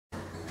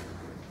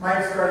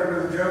Mike started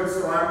with a joke,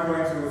 so I'm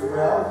going to as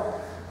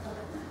well.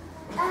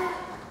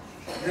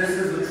 This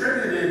is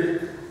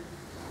attributed,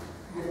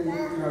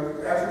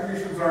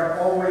 attributions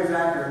aren't always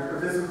accurate,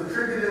 but this is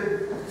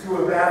attributed to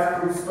a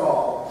bathroom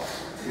stall,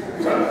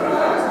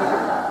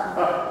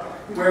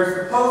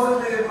 where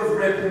supposedly it was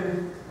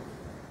written,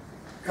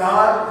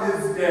 God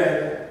is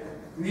dead,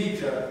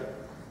 Nietzsche.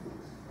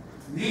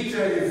 Nietzsche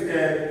is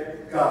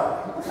dead,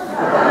 God.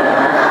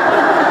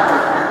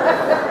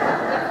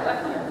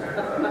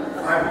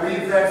 I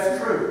believe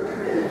that's true.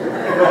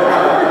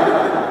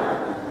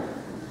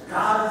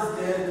 God is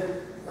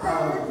dead,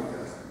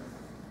 Alleluia.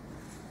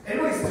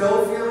 Anybody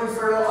still feeling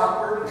sort of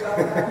awkward about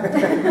that?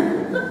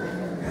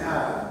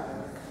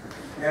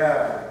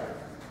 Yeah.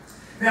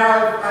 Now,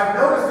 I've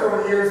noticed over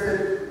the years that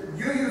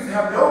you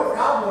have no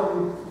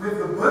problem with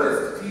the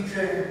Buddhist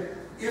teaching,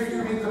 if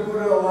you meet the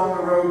Buddha along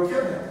the road,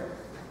 kill him.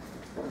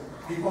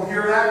 People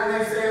hear that and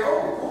they say,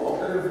 oh,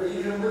 cool, a bit of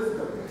Asian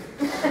wisdom.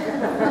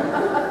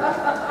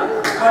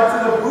 But to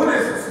the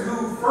Buddhists who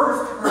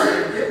first heard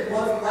it, it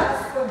was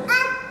blasphemy.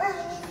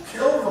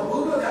 Kill the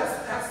Buddha,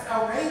 that's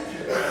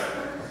outrageous.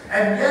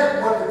 And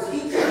yet what the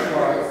teaching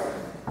was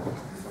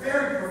is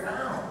very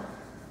profound.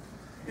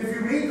 If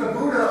you meet the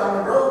Buddha on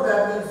the road,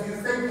 that means you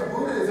think the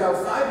Buddha is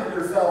outside of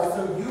yourself,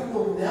 so you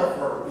will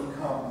never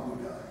become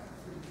Buddha.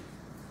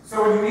 So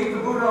when you meet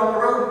the Buddha on the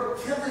road,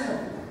 kill him,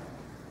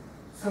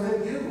 so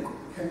that you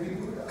can be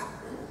Buddha.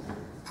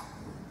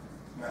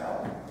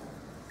 Well,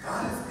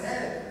 God is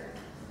dead.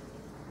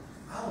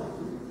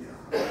 Hallelujah.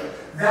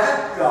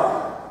 That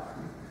God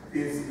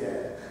is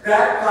dead.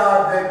 That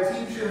God that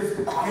teaches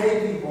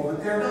gay people that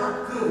they're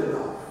not good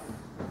enough.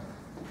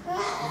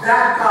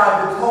 That God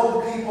that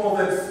told people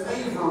that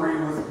slavery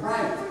was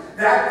right.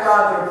 That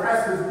God that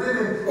oppresses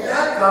women.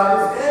 That God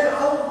is dead.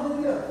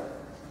 Hallelujah.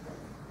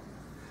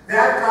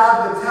 That God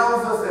that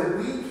tells us that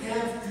we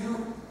can't do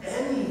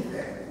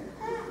anything.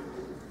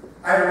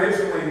 I had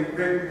originally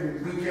written,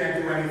 we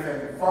can't do anything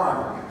fun,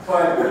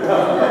 but I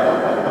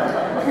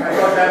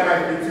thought that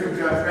might be too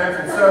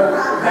judgmental. So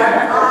that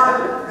God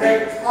that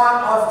taught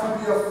us to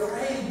be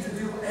afraid to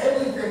do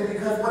anything,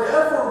 because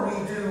whatever we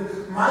do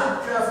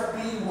might just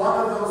be one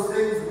of those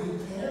things we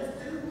can't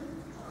do.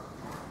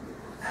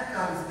 That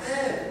God is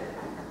dead.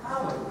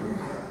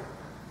 Hallelujah.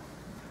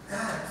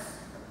 That's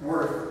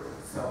worth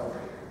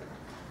celebrating.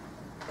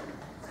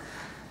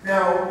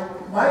 Now,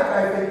 Mike,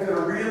 I think, did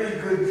a really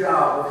good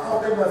job of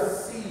helping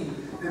us see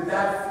that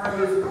that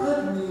phrase could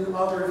mean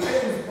other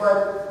things,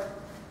 but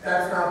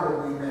that's not what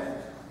we meant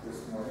this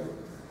morning.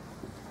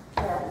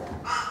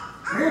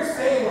 We're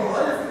saying,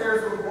 what if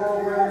there's a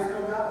world where there's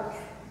no God?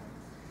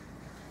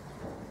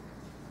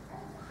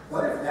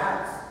 What if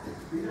that's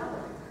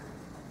reality?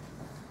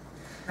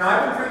 Now,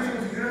 I've been preaching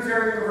to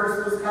Unitarian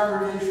Universalist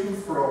congregations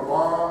for a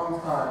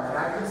long time, and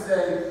I can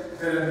say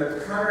that in the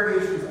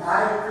congregations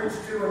I have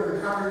preached to and in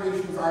the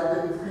congregations I've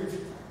been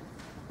preached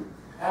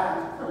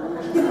at,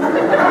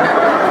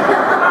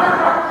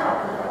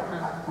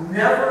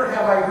 never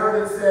have I heard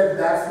it said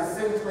that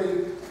succinctly,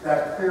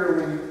 that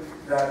clearly,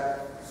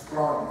 that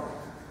strongly.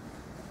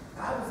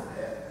 God is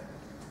dead.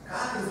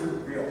 God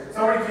isn't real.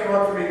 Somebody came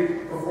up to me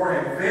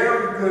beforehand,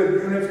 very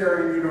good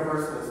Unitarian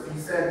Universalist. He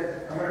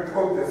said, I'm going to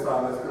quote this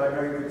on this because I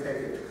know you can take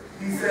it.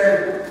 He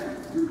said,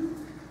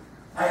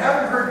 I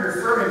haven't heard your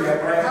sermon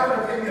yet, but I have an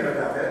opinion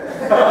about it.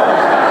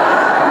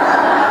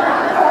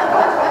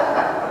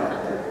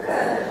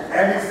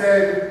 And he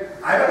said,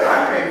 I'm an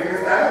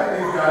atheist. I don't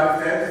believe God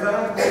is dead because I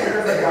don't believe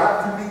there's a God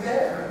to be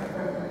dead.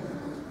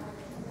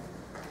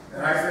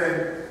 And I said,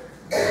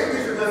 maybe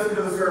you should listen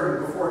to the sermon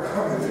before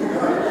coming to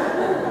God.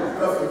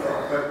 That's the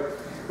talk,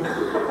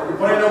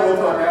 but I know we'll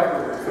talk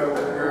afterwards, so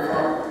you're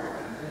fine.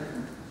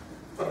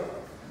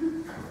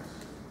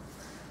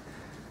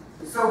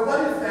 So what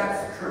if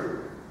that's true?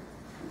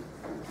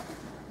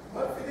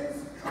 What if it is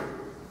true?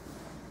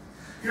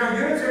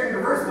 Unitarian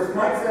Universalists,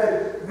 Mike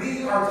said,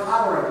 we are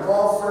tolerant of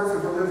all sorts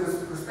of religious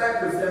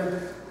perspectives, and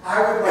I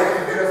would like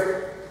to just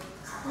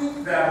tweak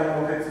that a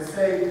little bit to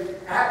say,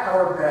 at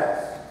our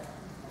best,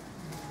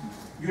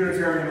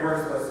 Unitarian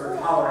Universalists are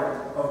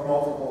tolerant of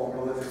multiple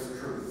religious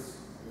truths.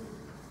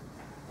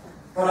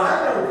 But I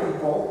know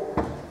people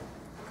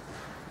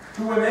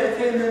who, when they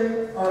came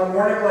in on a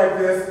morning like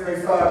this and they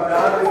saw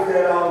God is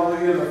dead,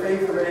 hallelujah, the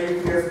faith of an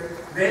atheist,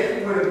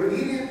 they would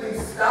immediately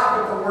stop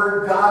at the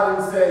word God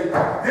and say,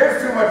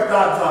 there's too much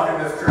God talk in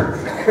this church.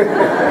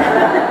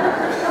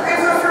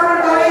 It's a sermon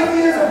about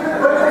atheism,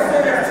 but they say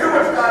there's too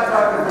much God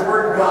talk because the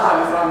word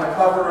God is on the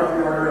cover of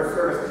the order of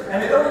service.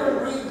 And they don't even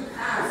read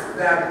past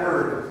that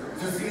word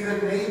to see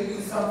that maybe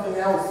something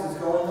else is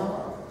going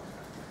on.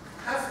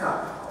 That's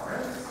not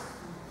tolerance.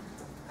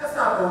 That's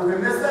not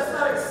openness. That's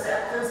not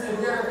acceptance,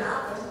 and yet it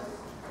happens.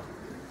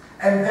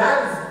 And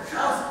that is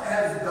just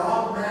as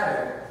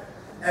dogmatic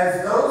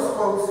as those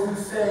folks who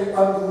say,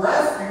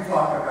 unless you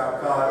talk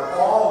about God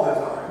all the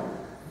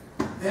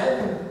time,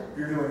 then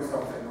you're doing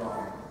something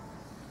wrong.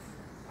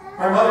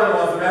 My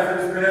mother-in-law is a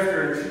Methodist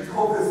minister, and she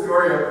told this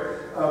story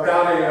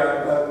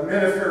about a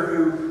minister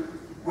who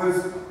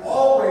was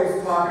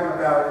always talking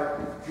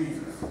about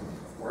Jesus,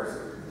 of course,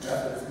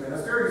 Methodist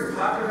minister. He's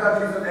talking about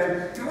Jesus,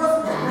 and he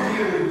wasn't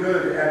really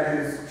good at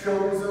his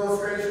children's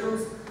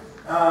illustrations.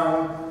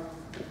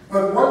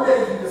 But one day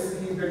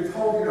he'd been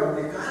told, you got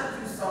to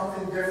do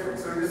something different.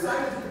 So he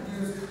decided to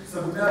use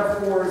some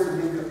metaphors and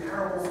maybe a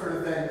parable sort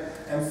of thing.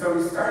 And so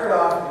he started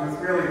off, and he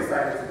was really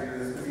excited to do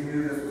this because he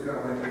knew this was going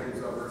to win the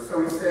kids over.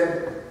 So he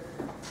said,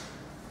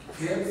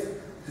 kids,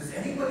 does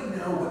anybody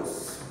know what's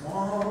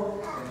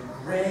small and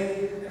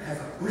gray and has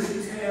a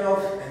bushy tail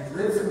and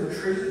lives in the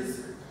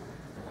trees?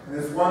 And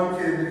this one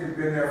kid who'd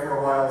been there for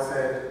a while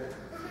said,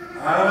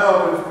 I don't know,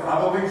 but it's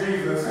probably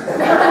Jesus.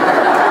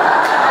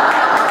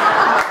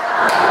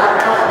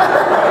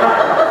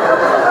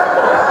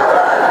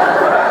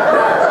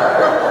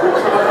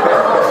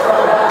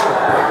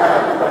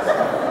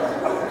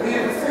 The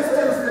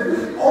insistence that we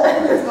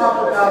only talk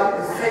about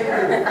the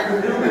sacred,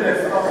 the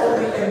luminous, the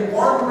holy in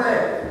one way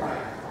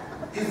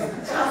is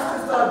just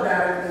as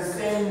dogmatic as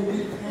saying we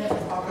can't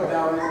talk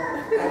about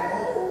it at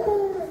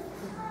all.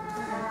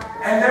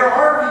 And there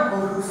are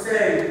people who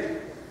say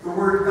the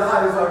word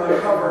God is on the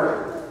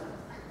cover,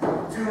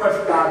 too much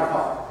God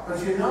talk. But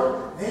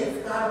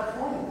they've got a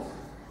point.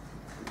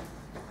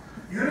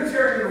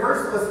 Unitarian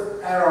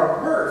Universalists at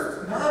our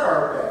worst, not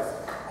our best,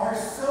 are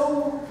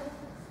so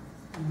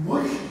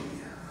mushy,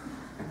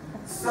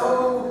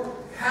 so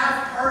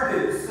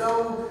half-hearted,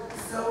 so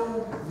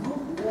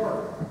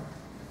lukewarm.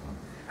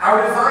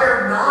 Our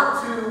desire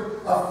not to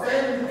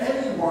offend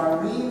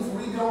anyone means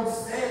we don't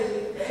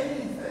say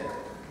anything.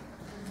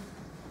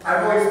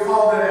 I've always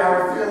called it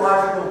our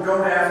theological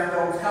don't ask,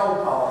 don't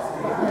tell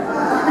policy.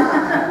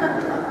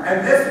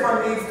 And this one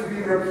needs to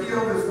be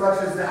repealed as much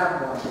as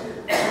that one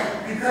did.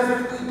 Because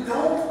if we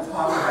don't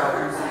talk about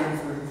these things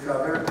with each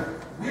other,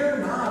 we're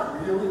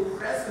not really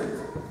present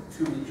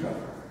to each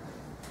other.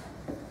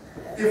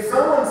 If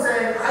someone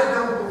saying, I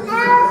don't believe in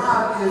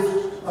God is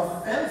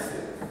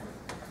offensive,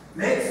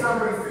 makes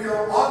somebody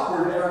feel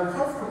awkward and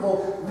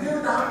uncomfortable,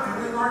 we're not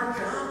doing our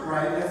job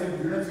right as a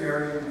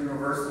Unitarian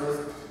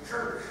Universalist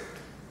church.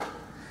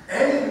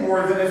 Any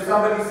more than if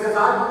somebody says,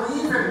 I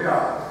believe in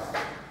God.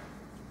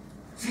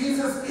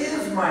 Jesus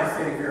is my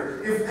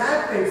Savior. If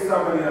that makes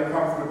somebody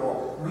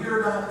uncomfortable, we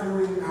are not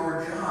doing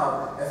our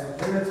job as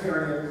a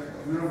Unitarian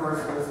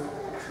Universalist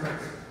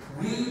church.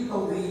 We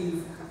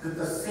believe that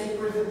the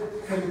sacred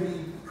can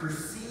be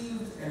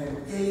perceived and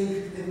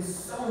engaged in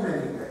so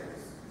many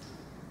ways,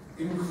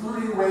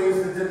 including ways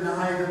that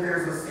deny that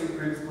there's a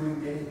sacred to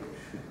engage.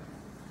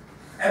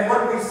 And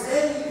what we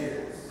say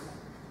is,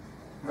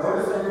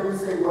 notice I didn't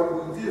say what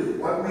we do.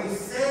 What we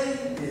say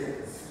is,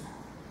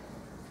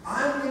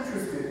 I'm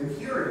interested in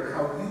hearing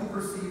how you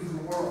perceive the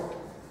world.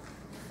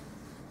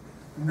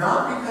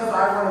 Not because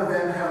I want to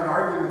then have an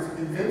argument to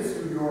convince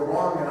you you're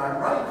wrong and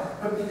I'm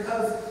right, but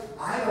because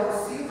I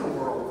don't see the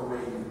world the way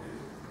you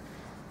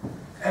do.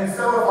 And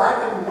so if I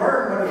can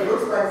learn what it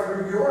looks like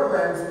through your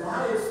lens,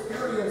 my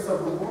experience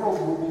of the world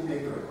will be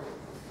bigger.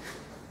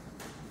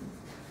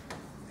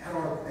 At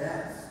our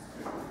best,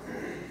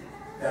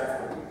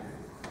 that's what we do.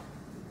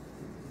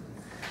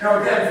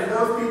 Now again, for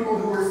those people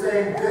who are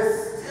saying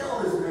this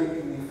still is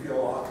making me feel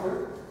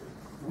awkward,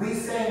 we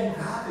saying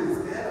God is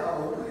dead,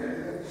 Alleluia, in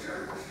the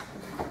church.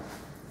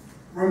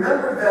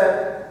 Remember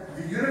that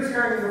the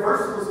Unitarian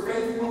Universalist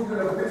faith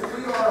movement of which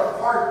we are a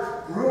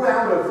part grew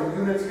out of the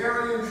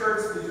Unitarian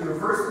Church, the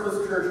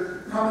Universalist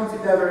Church, coming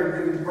together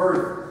and giving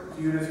birth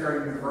to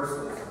Unitarian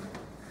Universalism.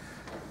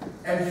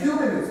 And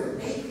humanism,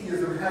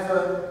 atheism, has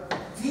a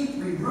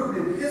deeply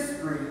rooted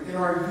history in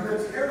our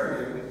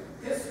Unitarian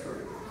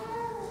history.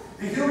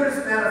 The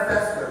Humanist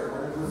Manifesto,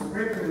 when it was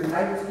written in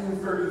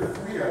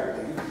 1933, I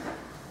believe,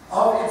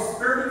 of its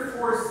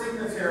 34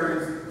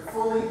 signatories,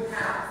 fully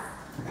half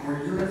were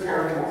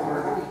Unitarian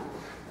clergy.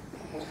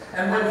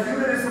 And when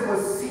humanism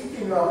was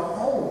seeking a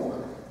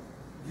home,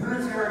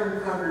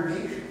 Unitarian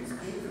congregations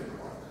gave it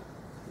one.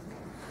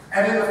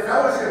 And in the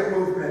fellowship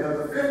movement of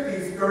the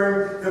 50s,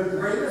 during the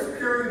greatest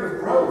period of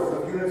growth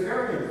of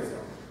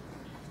Unitarianism,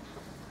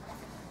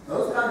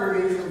 those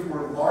congregations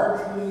were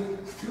largely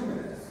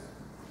humanist.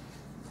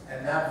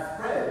 And that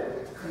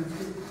thread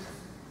continues.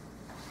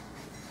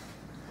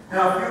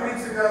 Now, a few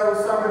weeks ago,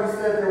 somebody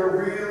said they were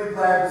really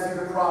glad to see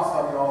the cross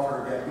on the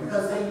altar again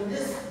because they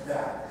missed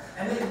that.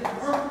 And they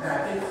want that.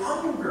 They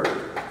hunger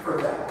for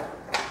that.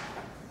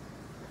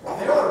 Well,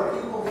 there are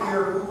people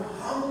here who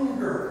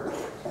hunger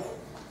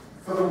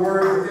for the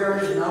word that there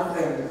is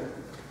nothing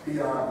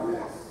beyond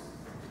this.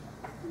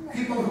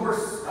 People who are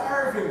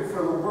starving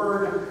for the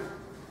word,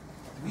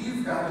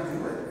 we've got to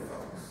do it,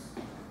 folks.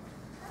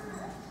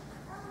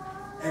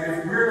 And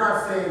if we're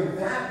not saying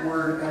that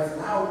word as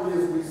loudly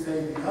as we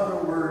say the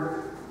other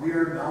word,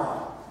 we're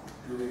not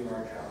doing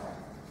our job.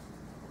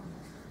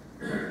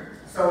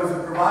 So is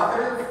it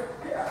provocative?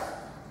 Yes.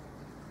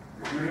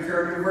 The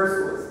Unitarian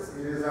Universalists,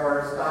 it is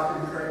our stock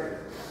and trade.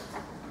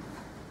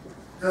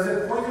 Does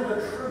it point to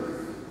the truth?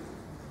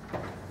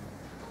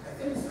 I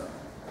think so.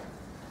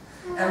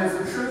 And it's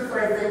a truth that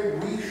I think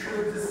we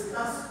should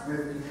discuss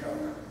with each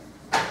other.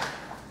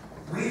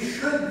 We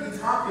should be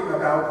talking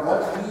about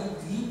what we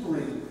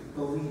deeply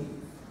believe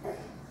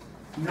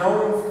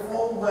knowing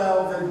full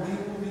well that we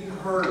will be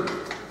heard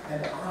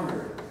and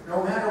honored,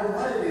 no matter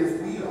what it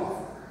is we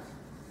offer.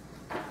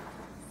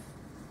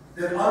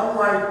 That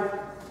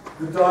unlike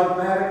the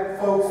dogmatic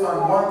folks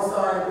on one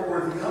side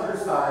or the other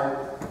side,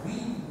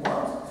 we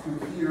want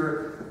to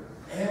hear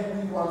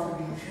and we want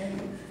to be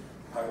changed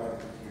by what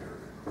we hear.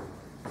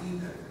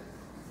 Deepened,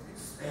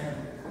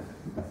 expanded.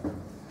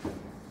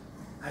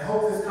 I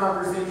hope this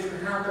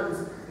conversation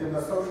happens in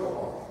the social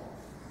hall.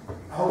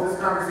 I hope this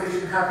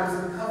conversation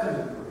happens in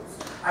covenant groups.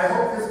 I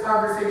hope this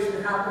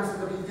conversation happens at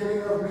the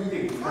beginning of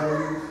meetings when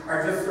we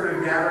are just sort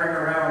of gathering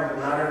around and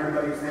not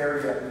everybody's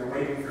there yet and you're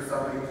waiting for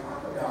somebody to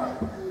talk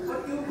about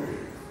what you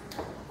believe.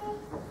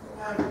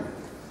 What I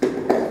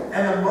believe.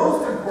 And the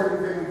most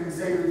important thing we can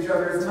say to each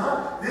other is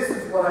not, this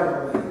is what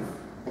I believe,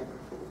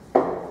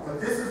 but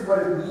this is what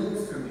it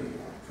means to me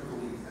to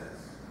believe this.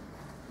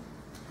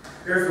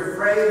 There's a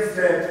phrase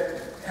that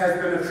has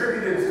been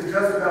attributed to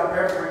just about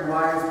every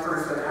wise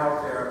person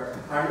out there.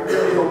 I'm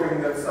really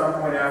hoping that at some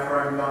point after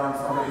I'm gone,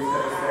 somebody's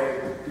going to say,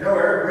 you know,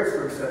 Erik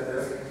Wikstrom said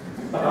this.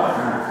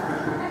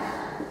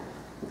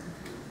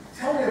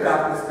 Tell me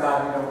about this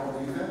God you don't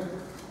believe in.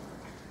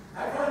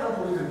 I probably don't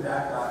believe in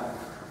that God.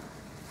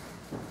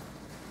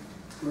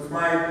 It was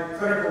my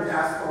clinical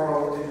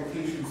pastoral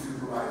education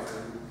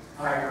supervisor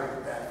who I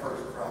heard that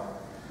first from.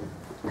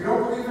 You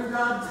don't believe in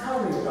God?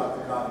 Tell me about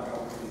the God you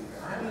don't believe in.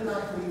 I may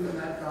not believe in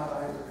that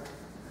God either.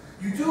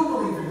 You do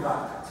believe in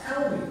God.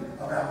 Tell me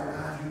about the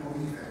God you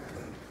believe in.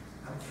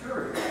 I'm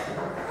curious.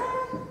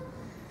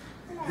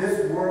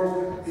 This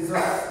world is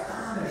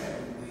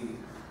astonishingly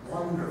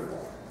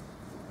wonderful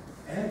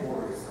and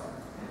worrisome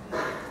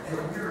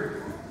and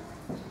weird.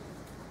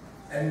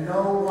 And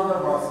no one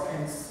of us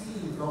can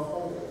see the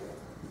whole.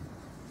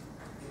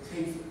 It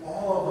takes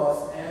all of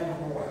us and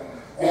more.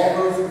 All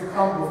those who've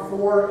come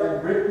before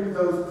and written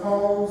those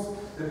poems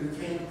that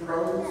became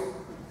prose,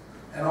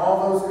 and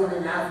all those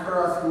coming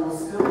after us who will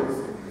still be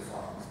singing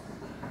songs.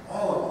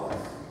 All of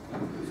us,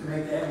 to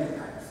make any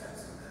kind of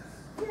sense of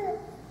this.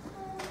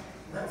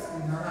 Let's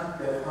not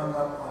get hung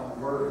up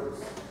on words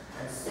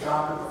and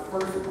stop at the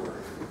first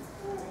word.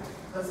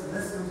 Let's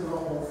listen to the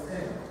whole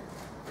thing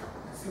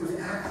and see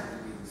what's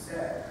actually being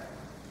said.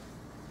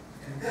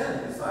 And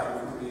then decide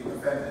if we're being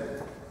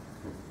offended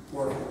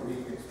or if we're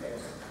being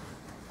expansive.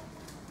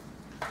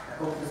 I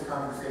hope this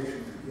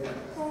conversation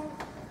begins.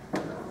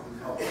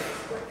 Help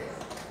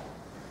us.